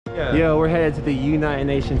Yeah. Yo, we're headed to the United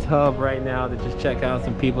Nations hub right now to just check out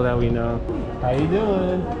some people that we know. How you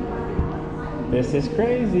doing? This is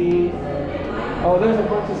crazy. Oh, there's a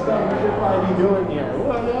bunch of stuff we should probably be doing here.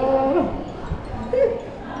 Whoa.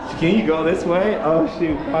 Can you go this way? Oh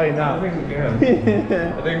shoot, probably not. I think we can.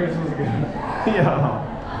 I think this was good. Yo,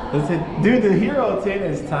 listen, dude, the Hero tin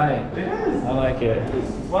is tight. It is. I like it.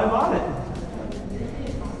 Why bought it?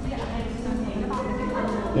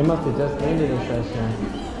 They must have just ended the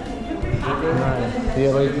session. Nice. See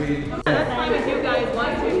you later. As long as you guys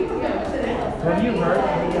want to. Have you heard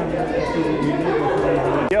any of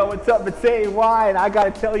the? Yo, what's up? It's A.Y. and I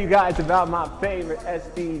gotta tell you guys about my favorite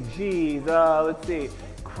SDGs. Let's see.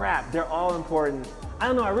 Crap, they're all important. I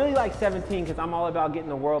don't know, I really like 17 because I'm all about getting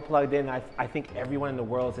the world plugged in. I think everyone in the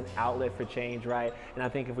world is an outlet for change, right? And I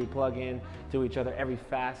think if we plug in to each other, every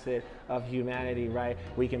facet of humanity, right,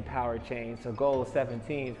 we can power change. So goal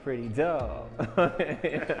 17 is pretty dope.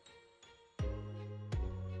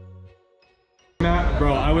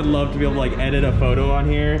 Bro, I would love to be able to like edit a photo on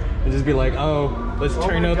here and just be like, oh, let's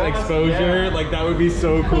turn out the exposure. Yeah. Like that would be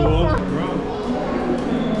so cool. Bro.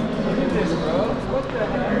 Look at this, bro. What the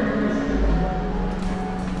heck?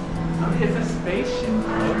 I mean, it's a spaceship,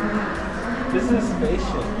 bro. This is a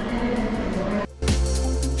spaceship.